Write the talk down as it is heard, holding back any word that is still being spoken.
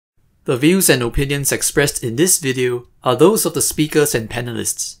The views and opinions expressed in this video are those of the speakers and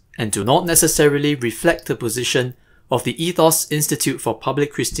panelists, and do not necessarily reflect the position of the ETHOS Institute for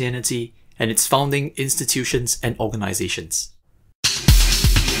Public Christianity and its founding institutions and organizations.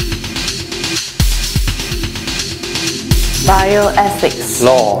 Bioethics,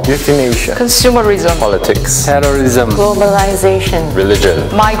 law, euthanasia, consumerism, politics, terrorism, globalization,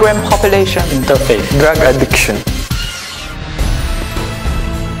 religion, migrant population, interfaith, drug addiction.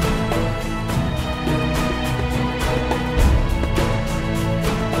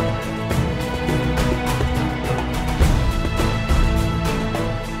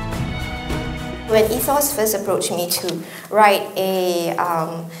 When ETHOS first approached me to write a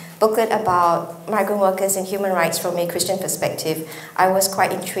booklet about migrant workers and human rights from a Christian perspective, I was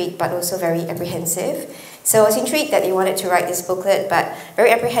quite intrigued but also very apprehensive. So I was intrigued that they wanted to write this booklet, but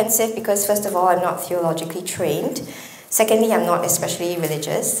very apprehensive because first of all, I'm not theologically trained. Secondly, I'm not especially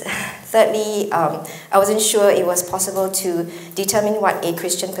religious. Thirdly, I wasn't sure it was possible to determine what a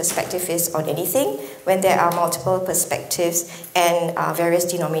Christian perspective is on anything when there are multiple perspectives and various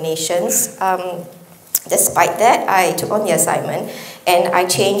denominations. Despite that, I took on the assignment and I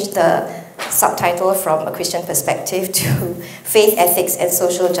changed the subtitle from a Christian perspective to Faith, Ethics and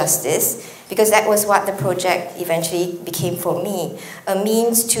Social Justice, because that was what the project eventually became for me, a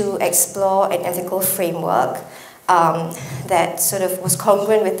means to explore an ethical framework that sort of was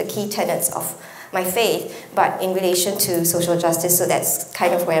congruent with the key tenets of my faith, but in relation to social justice, so that's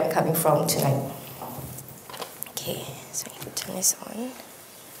kind of where I'm coming from tonight. Okay, so I need to turn this on.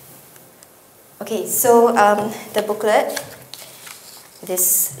 Okay, so the booklet,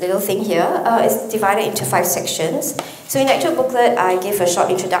 this little thing here, is divided into 5 sections. So in the actual booklet, I give a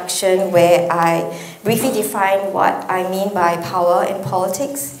short introduction where I briefly define what I mean by power in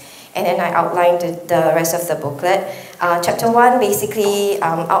politics, and then I outlined the rest of the booklet. Chapter 1 basically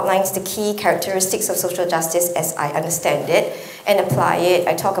outlines the key characteristics of social justice as I understand it and apply it.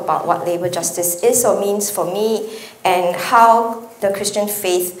 I talk about what labor justice is or means for me and how the Christian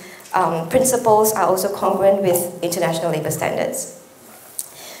faith principles are also congruent with international labor standards.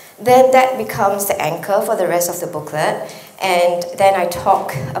 Then that becomes the anchor for the rest of the booklet, and then I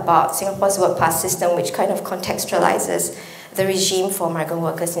talk about Singapore's work pass system, which kind of contextualizes the regime for migrant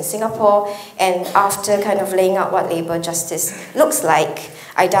workers in Singapore, and after kind of laying out what labor justice looks like,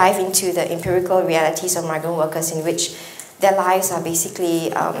 I dive into the empirical realities of migrant workers in which their lives are basically,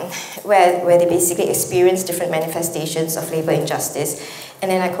 where they basically experience different manifestations of labor injustice, and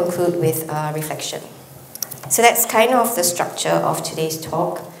then I conclude with reflection. So that's kind of the structure of today's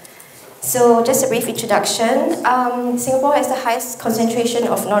talk. So just a brief introduction. Singapore has the highest concentration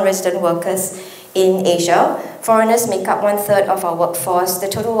of non-resident workers in Asia. Foreigners make up 1/3 of our workforce. The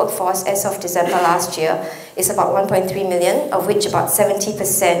total workforce as of December last year is about 1.3 million, of which about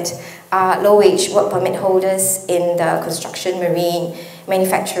 70% are low-wage work permit holders in the construction, marine,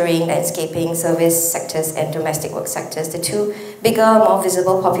 manufacturing, landscaping, service sectors, and domestic work sectors. The two bigger, more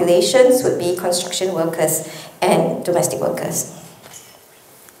visible populations would be construction workers and domestic workers.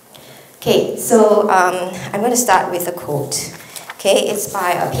 Okay, so I'm going to start with a quote. Okay, it's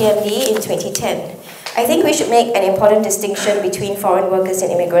by a PMD in 2010. I think we should make an important distinction between foreign workers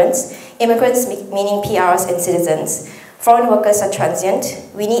and immigrants. Immigrants meaning PRs and citizens. Foreign workers are transient.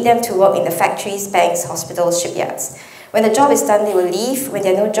 We need them to work in the factories, banks, hospitals, shipyards. When the job is done, they will leave. When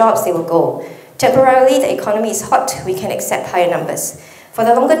there are no jobs, they will go. Temporarily, the economy is hot. We can accept higher numbers. For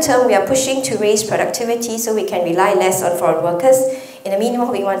the longer term, we are pushing to raise productivity so we can rely less on foreign workers. In the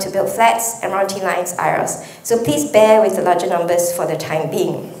meanwhile, we want to build flats, MRT lines, IRAs. So please bear with the larger numbers for the time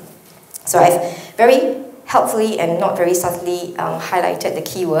being. So I've very helpfully and not very subtly highlighted the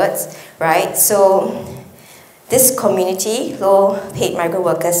keywords, right? So this community, low-paid migrant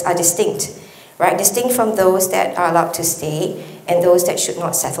workers, are distinct, right? Distinct from those that are allowed to stay and those that should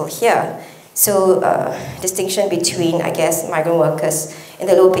not settle here. So distinction between, I guess, migrant workers in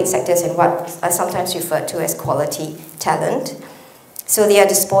the low-paid sectors and what are sometimes referred to as quality talent. So they are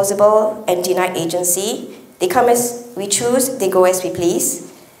disposable and denied agency. They come as we choose, they go as we please.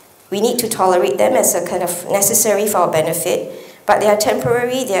 We need to tolerate them as a kind of necessary for our benefit, but they are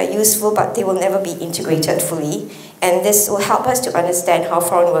temporary, they are useful, but they will never be integrated fully. And this will help us to understand how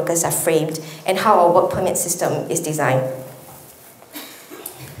foreign workers are framed and how our work permit system is designed.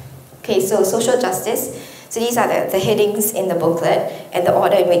 Okay, so social justice. So these are the headings in the booklet and the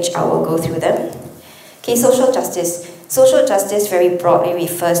order in which I will go through them. Okay, social justice. Social justice very broadly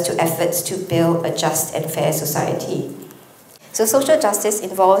refers to efforts to build a just and fair society. So social justice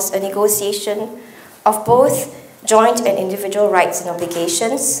involves a negotiation of both joint and individual rights and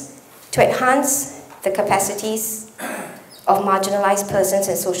obligations to enhance the capacities of marginalized persons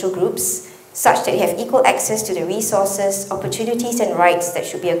and social groups, such that they have equal access to the resources, opportunities, and rights that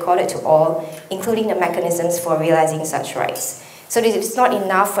should be accorded to all, including the mechanisms for realizing such rights. So it's not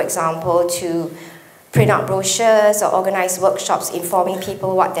enough, for example, to print out brochures or organize workshops informing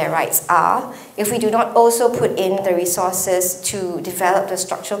people what their rights are, if we do not also put in the resources to develop the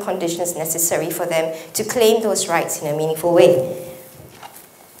structural conditions necessary for them to claim those rights in a meaningful way.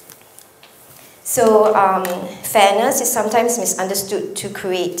 So fairness is sometimes misunderstood to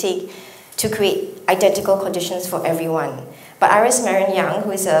create identical conditions for everyone. But Iris Marion Young,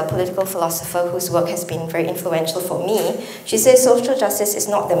 who is a political philosopher whose work has been very influential for me, she says social justice is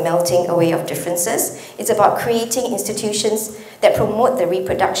not the melting away of differences. It's about creating institutions that promote the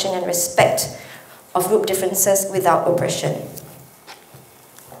reproduction and respect of group differences without oppression.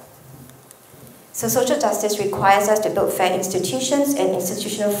 So social justice requires us to build fair institutions and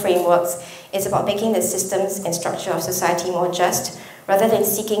institutional frameworks. It's about making the systems and structure of society more just, rather than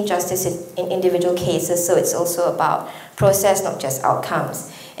seeking justice in individual cases. So it's also about process, not just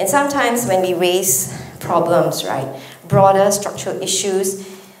outcomes. And sometimes when we raise problems, right, broader structural issues,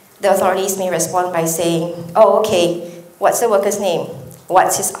 the authorities may respond by saying, oh, okay, what's the worker's name?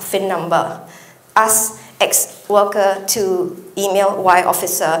 What's his FIN number? Ask X worker to email Y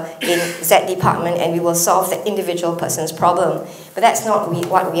officer in Z department and we will solve the individual person's problem. But that's not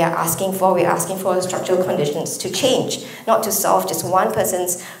what we are asking for. We're asking for the structural conditions to change, not to solve just one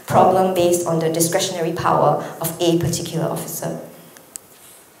person's problem based on the discretionary power of a particular officer.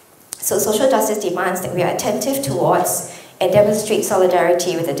 So social justice demands that we are attentive towards and demonstrate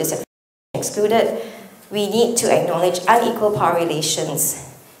solidarity with the disadvantaged and excluded. We need to acknowledge unequal power relations.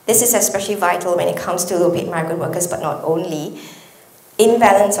 This is especially vital when it comes to low-paid migrant workers, but not only.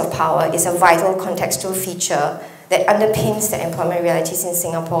 Imbalance of power is a vital contextual feature that underpins the employment realities in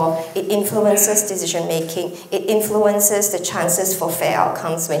Singapore. It influences decision-making. It influences the chances for fair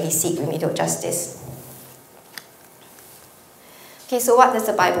outcomes when we seek remedial justice. Okay, so what does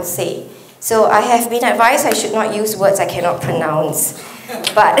the Bible say? So I have been advised I should not use words I cannot pronounce.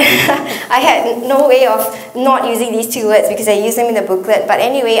 But I had no way of not using these two words because I use them in the booklet. But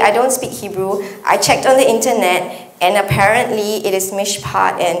anyway, I don't speak Hebrew. I checked on the internet, and apparently it is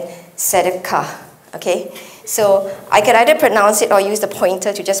mishpat and tzedakah. Okay, so I could either pronounce it or use the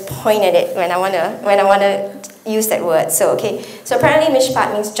pointer to just point at it when I wanna use that word. So okay, so apparently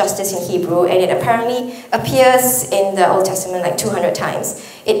mishpat means justice in Hebrew, and it apparently appears in the Old Testament like 200 times.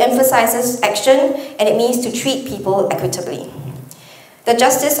 It emphasizes action, and it means to treat people equitably. The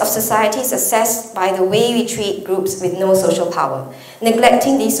justice of society is assessed by the way we treat groups with no social power.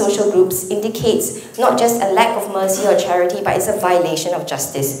 Neglecting these social groups indicates not just a lack of mercy or charity, but it's a violation of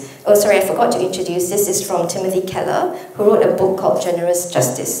justice. Oh, sorry, I forgot to introduce. This is from Timothy Keller, who wrote a book called Generous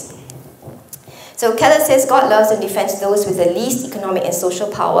Justice. So Keller says God loves and defends those with the least economic and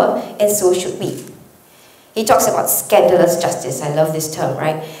social power, and so should we. He talks about scandalous justice. I love this term,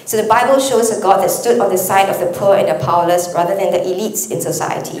 right? So the Bible shows a God that stood on the side of the poor and the powerless rather than the elites in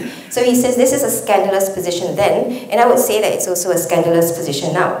society. So he says this is a scandalous position then, and I would say that it's also a scandalous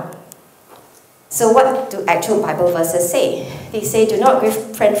position now. So what do actual Bible verses say? They say, do not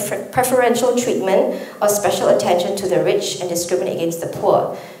give preferential treatment or special attention to the rich and discriminate against the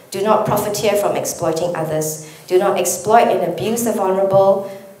poor. Do not profiteer from exploiting others. Do not exploit and abuse the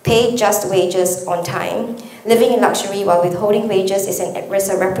vulnerable. Pay just wages on time. Living in luxury while withholding wages is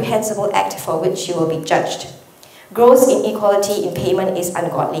a reprehensible act for which you will be judged. Gross inequality in payment is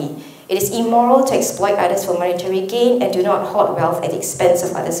ungodly. It is immoral to exploit others for monetary gain, and do not hoard wealth at the expense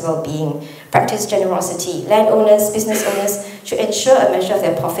of others' well-being. Practice generosity. Landowners, business owners should ensure a measure of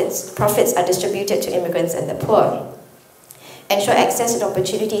their profits are distributed to immigrants and the poor. Ensure access and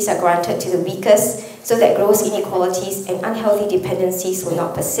opportunities are granted to the weakest so that gross inequalities and unhealthy dependencies will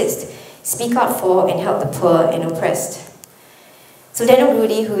not persist. Speak out for and help the poor and oppressed. So Daniel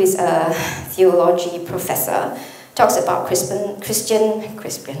Grudy, who is a theology professor, talks about Christian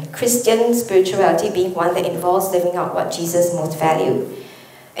spirituality being one that involves living out what Jesus most valued.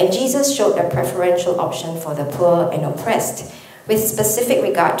 And Jesus showed a preferential option for the poor and oppressed. With specific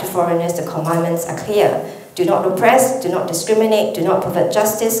regard to foreigners, the commandments are clear. Do not oppress, do not discriminate, do not pervert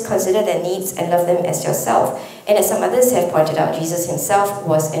justice, consider their needs and love them as yourself. And as some others have pointed out, Jesus himself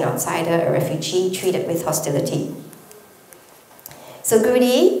was an outsider, a refugee, treated with hostility. So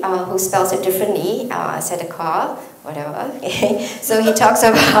Grudy, who spells it differently, tzedakah, whatever, so he talks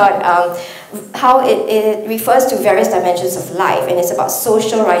about how it refers to various dimensions of life, and it's about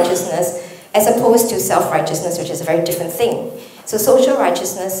social righteousness as opposed to self-righteousness, which is a very different thing. So social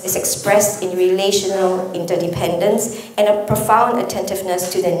righteousness is expressed in relational interdependence and a profound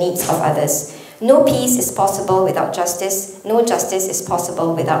attentiveness to the needs of others. No peace is possible without justice. No justice is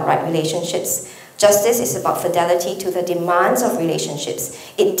possible without right relationships. Justice is about fidelity to the demands of relationships.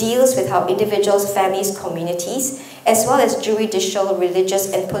 It deals with how individuals, families, communities, as well as judicial,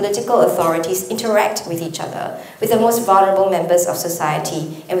 religious, and political authorities interact with each other, with the most vulnerable members of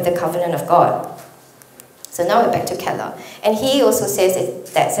society, and with the covenant of God. So now we're back to Keller. And he also says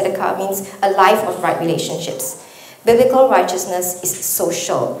that tzedakah means a life of right relationships. Biblical righteousness is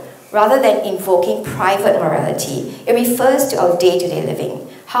social. Rather than invoking private morality, it refers to our day-to-day living,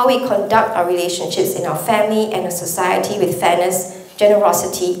 how we conduct our relationships in our family and our society with fairness,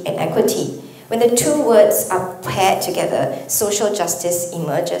 generosity, and equity. When the two words are paired together, social justice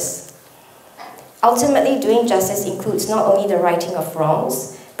emerges. Ultimately, doing justice includes not only the righting of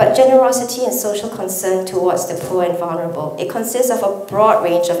wrongs, but generosity and social concern towards the poor and vulnerable. It consists of a broad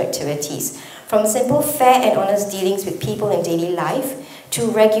range of activities, from simple, fair and honest dealings with people in daily life, to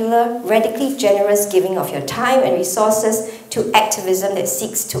regular, radically generous giving of your time and resources, to activism that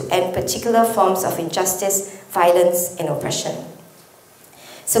seeks to end particular forms of injustice, violence, and oppression.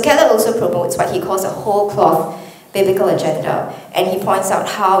 So Keller also promotes what he calls a whole cloth biblical agenda, and he points out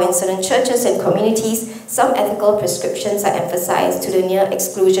how in certain churches and communities, some ethical prescriptions are emphasized to the near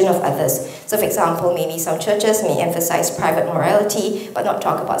exclusion of others. So for example, maybe some churches may emphasize private morality, but not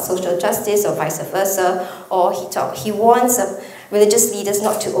talk about social justice or vice versa, or he warns religious leaders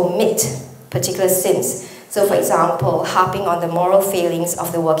not to omit particular sins. So for example, harping on the moral failings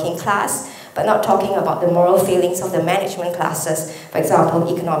of the working class, but not talking about the moral failings of the management classes, for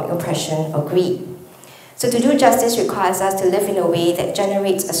example, economic oppression or greed. So to do justice requires us to live in a way that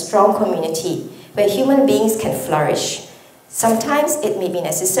generates a strong community where human beings can flourish. Sometimes it may be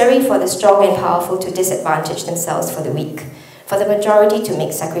necessary for the strong and powerful to disadvantage themselves for the weak, for the majority to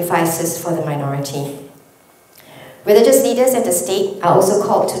make sacrifices for the minority. Religious leaders and the state are also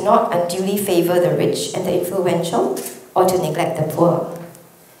called to not unduly favor the rich and the influential, or to neglect the poor.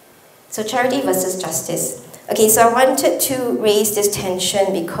 So charity versus justice. Okay, so I wanted to raise this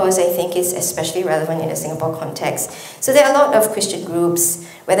tension because I think it's especially relevant in the Singapore context. So there are a lot of Christian groups,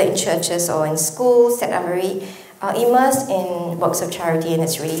 whether in churches or in schools, that are very immersed in works of charity, and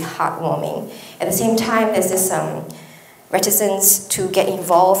it's really heartwarming. At the same time, there's this reticence to get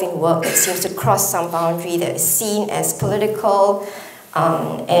involved in work that seems to cross some boundary that is seen as political,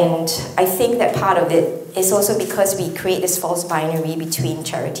 and I think that part of it is also because we create this false binary between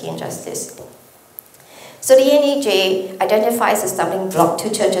charity and justice. So the ENEJ identifies a stumbling block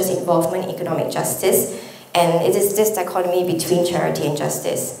to churches' involvement in economic justice, and it is this dichotomy between charity and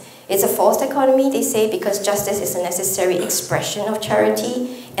justice. It's a false dichotomy, they say, because justice is a necessary expression of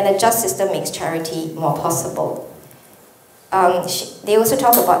charity, and a just system makes charity more possible. They also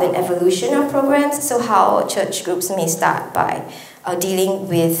talk about an evolution of programs, so how church groups may start by dealing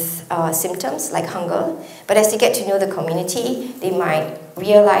with symptoms like hunger, but as they get to know the community, they might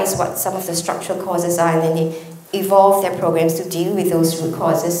realize what some of the structural causes are, and then they evolve their programs to deal with those root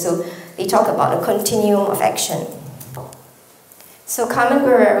causes. So they talk about a continuum of action. So Carmen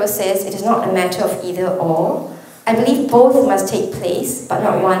Guerrero says, it is not a matter of either or. I believe both must take place, but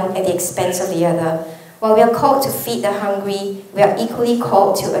not one at the expense of the other. While we are called to feed the hungry, we are equally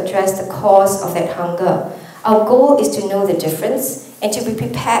called to address the cause of that hunger. Our goal is to know the difference and to be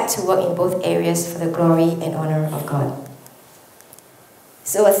prepared to work in both areas for the glory and honor of God.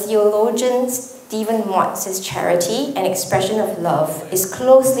 So a theologian, Stephen Mott, says charity, an expression of love, is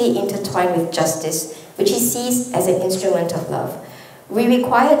closely intertwined with justice, which he sees as an instrument of love. We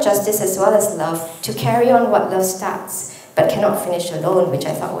require justice as well as love to carry on what love starts, but cannot finish alone, which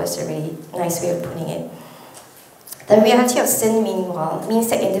I thought was a really nice way of putting it. The reality of sin, meanwhile, means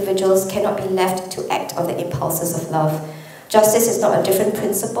that individuals cannot be left to act on the impulses of love. Justice is not a different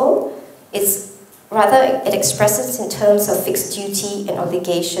principle. Rather, it expresses in terms of fixed duty and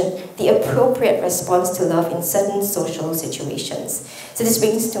obligation the appropriate response to love in certain social situations. So this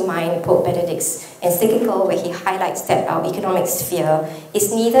brings to mind Pope Benedict's encyclical, where he highlights that our economic sphere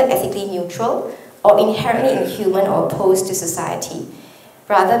is neither ethically neutral or inherently inhuman or opposed to society.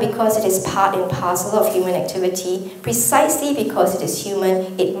 Rather, because it is part and parcel of human activity, precisely because it is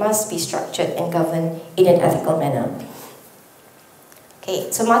human, it must be structured and governed in an ethical manner.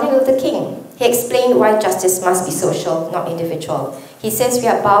 Okay, so Martin Luther King, he explained why justice must be social, not individual. He says we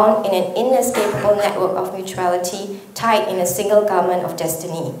are bound in an inescapable network of mutuality, tied in a single garment of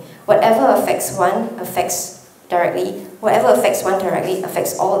destiny. Whatever affects one directly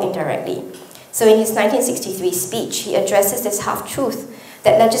affects all indirectly. So in his 1963 speech, he addresses this half-truth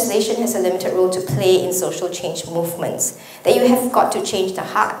that legislation has a limited role to play in social change movements, that you have got to change the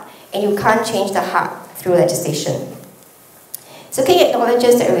heart, and you can't change the heart through legislation. So King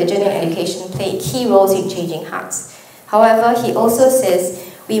acknowledges that religion and education play key roles in changing hearts. However, he also says,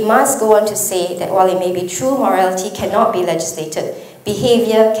 we must go on to say that while it may be true morality cannot be legislated,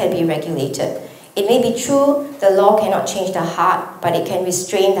 behavior can be regulated. It may be true the law cannot change the heart, but it can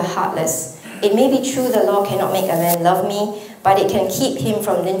restrain the heartless. It may be true the law cannot make a man love me, but it can keep him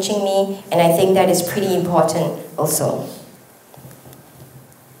from lynching me, and I think that is pretty important also.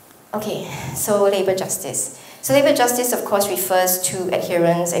 Okay, so labour justice. So labour justice, of course, refers to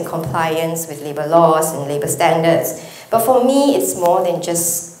adherence and compliance with labour laws and labour standards. But for me, it's more than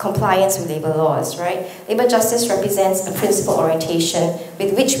just compliance with labour laws, right? Labour justice represents a principle orientation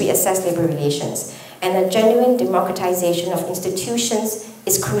with which we assess labour relations. And a genuine democratization of institutions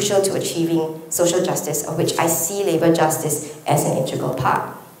is crucial to achieving social justice, of which I see labour justice as an integral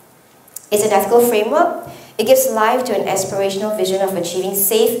part. It's an ethical framework. It gives life to an aspirational vision of achieving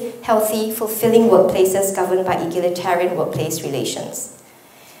safe, healthy, fulfilling workplaces governed by egalitarian workplace relations.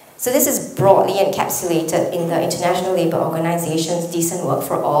 So this is broadly encapsulated in the International Labour Organization's Decent Work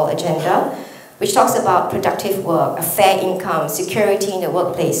for All agenda, which talks about productive work, a fair income, security in the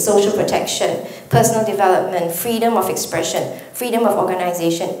workplace, social protection, personal development, freedom of expression, freedom of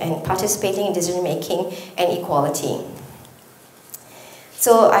organization, and participating in decision-making and equality.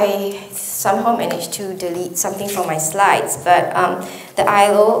 So I somehow managed to delete something from my slides, but the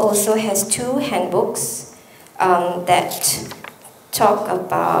ILO also has two handbooks that talk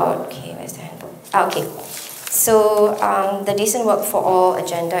about, okay, where's the handbook? Okay, so the Decent Work for All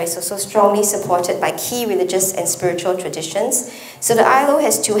agenda is also strongly supported by key religious and spiritual traditions. So the ILO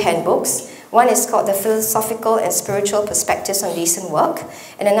has two handbooks. One is called the Philosophical and Spiritual Perspectives on Decent Work,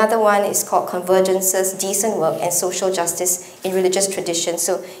 and another one is called Convergences, Decent Work and Social Justice in Religious Traditions.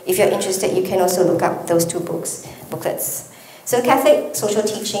 So if you're interested, you can also look up those two booklets. So Catholic social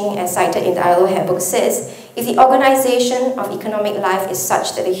teaching, as cited in the ILO handbook, says, if the organization of economic life is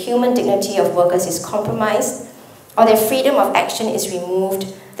such that the human dignity of workers is compromised, or their freedom of action is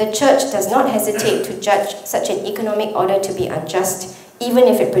removed, the Church does not hesitate to judge such an economic order to be unjust, even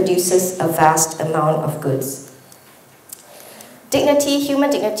if it produces a vast amount of goods. Dignity, human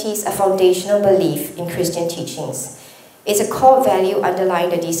dignity, is a foundational belief in Christian teachings. It's a core value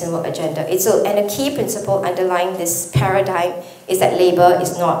underlying the Decent Work agenda. And a key principle underlying this paradigm is that labour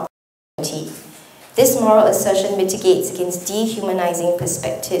is not dignity. This moral assertion mitigates against dehumanizing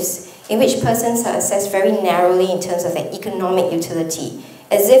perspectives in which persons are assessed very narrowly in terms of their economic utility,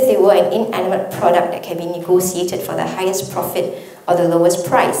 as if they were an inanimate product that can be negotiated for the highest profit or the lowest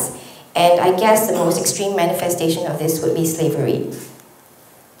price. And I guess the most extreme manifestation of this would be slavery.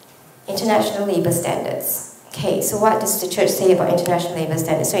 International labour standards. Okay, so what does the Church say about international labour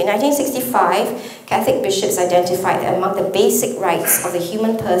standards? So in 1965, Catholic bishops identified that among the basic rights of the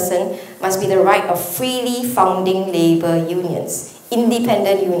human person must be the right of freely founding labour unions,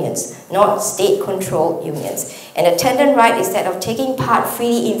 independent unions, not state-controlled unions. An attendant right is that of taking part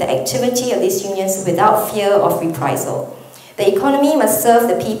freely in the activity of these unions without fear of reprisal. The economy must serve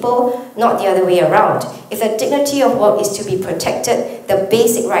the people, not the other way around. If the dignity of work is to be protected, the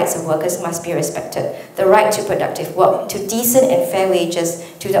basic rights of workers must be respected. The right to productive work, to decent and fair wages,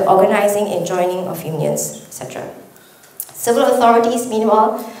 to the organizing and joining of unions, etc. Civil authorities,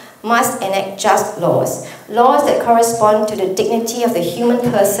 meanwhile, must enact just laws. Laws that correspond to the dignity of the human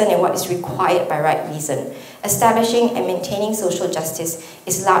person and what is required by right reason. Establishing and maintaining social justice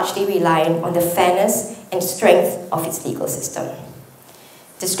is largely reliant on the fairness and strength of its legal system.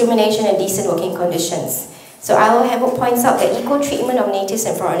 Discrimination and decent working conditions. So ILO handbook points out that equal treatment of natives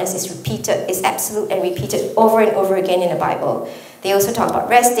and foreigners is absolute and repeated over and over again in the Bible. They also talk about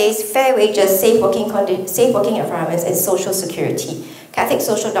rest days, fair wages, safe working environments, and social security. Catholic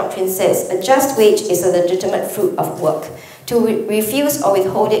social doctrine says a just wage is a legitimate fruit of work. To refuse or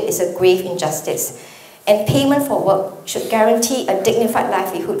withhold it is a grave injustice. And payment for work should guarantee a dignified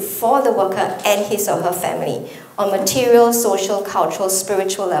livelihood for the worker and his or her family on material, social, cultural,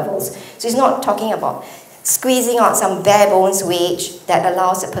 spiritual levels. So it's not talking about squeezing out some bare bones wage that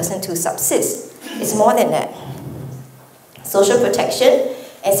allows a person to subsist. It's more than that. Social protection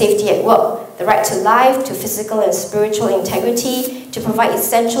and safety at work, the right to life, to physical and spiritual integrity, to provide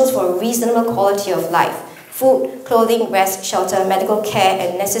essentials for a reasonable quality of life, food, clothing, rest, shelter, medical care,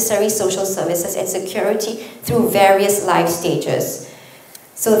 and necessary social services and security through various life stages.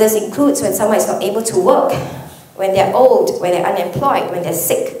 So this includes when someone is not able to work, when they're old, when they're unemployed, when they're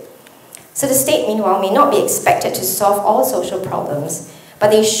sick. So the state, meanwhile, may not be expected to solve all social problems,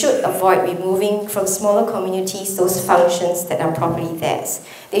 but they should avoid removing from smaller communities those functions that are properly theirs.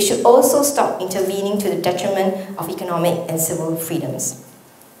 They should also stop intervening to the detriment of economic and civil freedoms.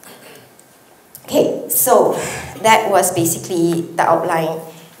 Okay, so that was basically the outline,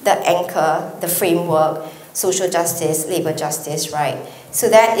 the anchor, the framework, social justice, labor justice, right? So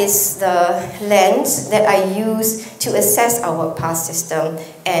that is the lens that I use to assess our work pass system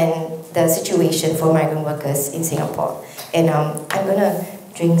and the situation for migrant workers in Singapore. And I'm gonna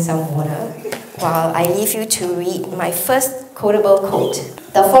drink some water while I leave you to read my first quotable quote.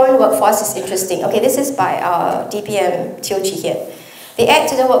 The foreign workforce is interesting. Okay, this is by DPM Teo Chi Hian. They add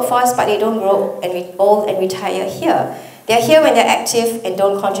to the workforce, but they don't grow and old and retire here. They're here when they're active and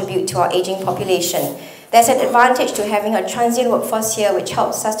don't contribute to our aging population. There's an advantage to having a transient workforce here which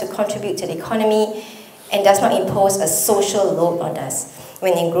helps us to contribute to the economy and does not impose a social load on us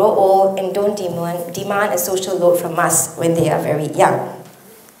when they grow old and don't demand a social load from us when they are very young.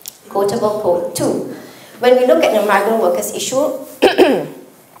 Quotable quote 2. When we look at the migrant workers issue,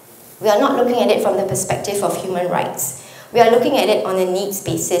 we are not looking at it from the perspective of human rights. We are looking at it on a needs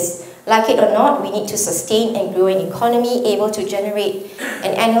basis. Like it or not, we need to sustain and grow an economy able to generate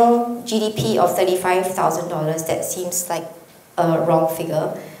an annual GDP of $35,000. That seems like a wrong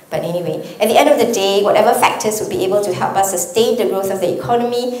figure. But anyway, at the end of the day, whatever factors would be able to help us sustain the growth of the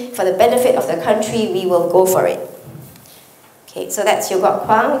economy for the benefit of the country, we will go for it. Okay, so that's Yogok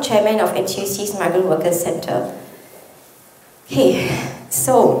Kwang, Chairman of NTUC's Migrant Workers Center. Okay,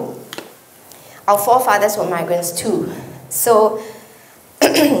 so our forefathers were migrants too. So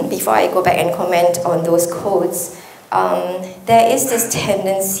before I go back and comment on those quotes, there is this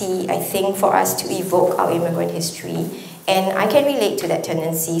tendency, I think, for us to evoke our immigrant history. And I can relate to that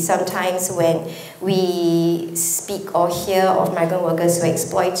tendency. Sometimes when we speak or hear of migrant workers who are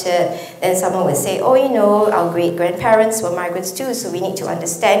exploited, then someone will say, oh, you know, our great-grandparents were migrants too, so we need to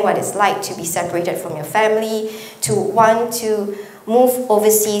understand what it's like to be separated from your family, to want to move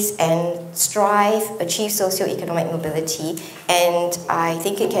overseas and strive, achieve socio-economic mobility. And I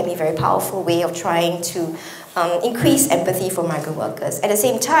think it can be a very powerful way of trying to increase empathy for migrant workers. At the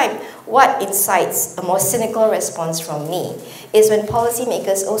same time, what incites a more cynical response from me is when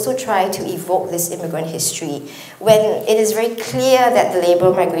policymakers also try to evoke this immigrant history, when it is very clear that the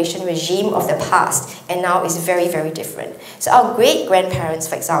labor migration regime of the past and now is very, very different. So our great-grandparents,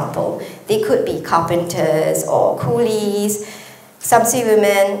 for example, they could be carpenters or coolies, subsea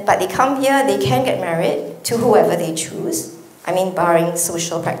women, but they come here, they can get married to whoever they choose, I mean barring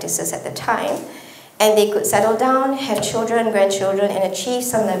social practices at the time, and they could settle down, have children, grandchildren, and achieve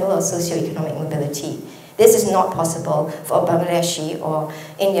some level of socio-economic mobility. This is not possible for a Bangladeshi or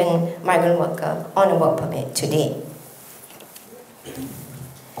Indian migrant worker on a work permit today.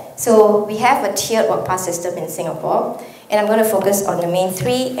 So we have a tiered work pass system in Singapore, and I'm going to focus on the main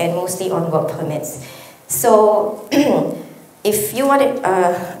three and mostly on work permits. So if you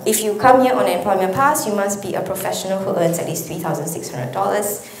come here on an employment pass, you must be a professional who earns at least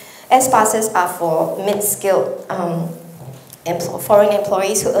 $3,600. S passes are for mid-skilled foreign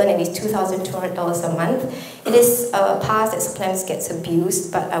employees who earn at least $2,200 a month. It is a pass that sometimes gets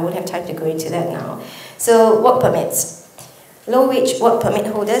abused, but I won't have time to go into that now. So work permits. Low-wage work permit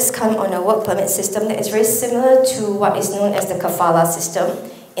holders come on a work permit system that is very similar to what is known as the kafala system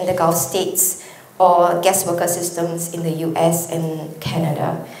in the Gulf states, or guest worker systems in the US and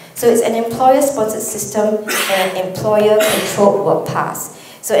Canada. So it's an employer-sponsored system and an employer-controlled work pass.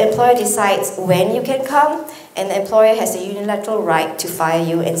 So employer decides when you can come, and the employer has the unilateral right to fire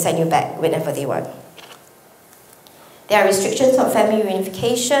you and send you back whenever they want. There are restrictions on family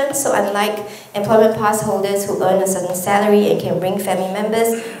reunification, so unlike employment pass holders who earn a certain salary and can bring family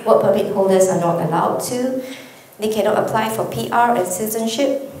members, work permit holders are not allowed to. They cannot apply for PR and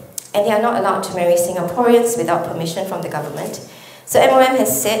citizenship, and they are not allowed to marry Singaporeans without permission from the government. So MOM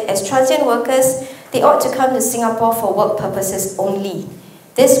has said, as transient workers, they ought to come to Singapore for work purposes only.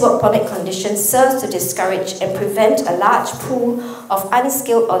 This work permit condition serves to discourage and prevent a large pool of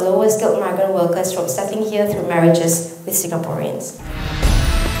unskilled or lower skilled migrant workers from settling here through marriages with Singaporeans.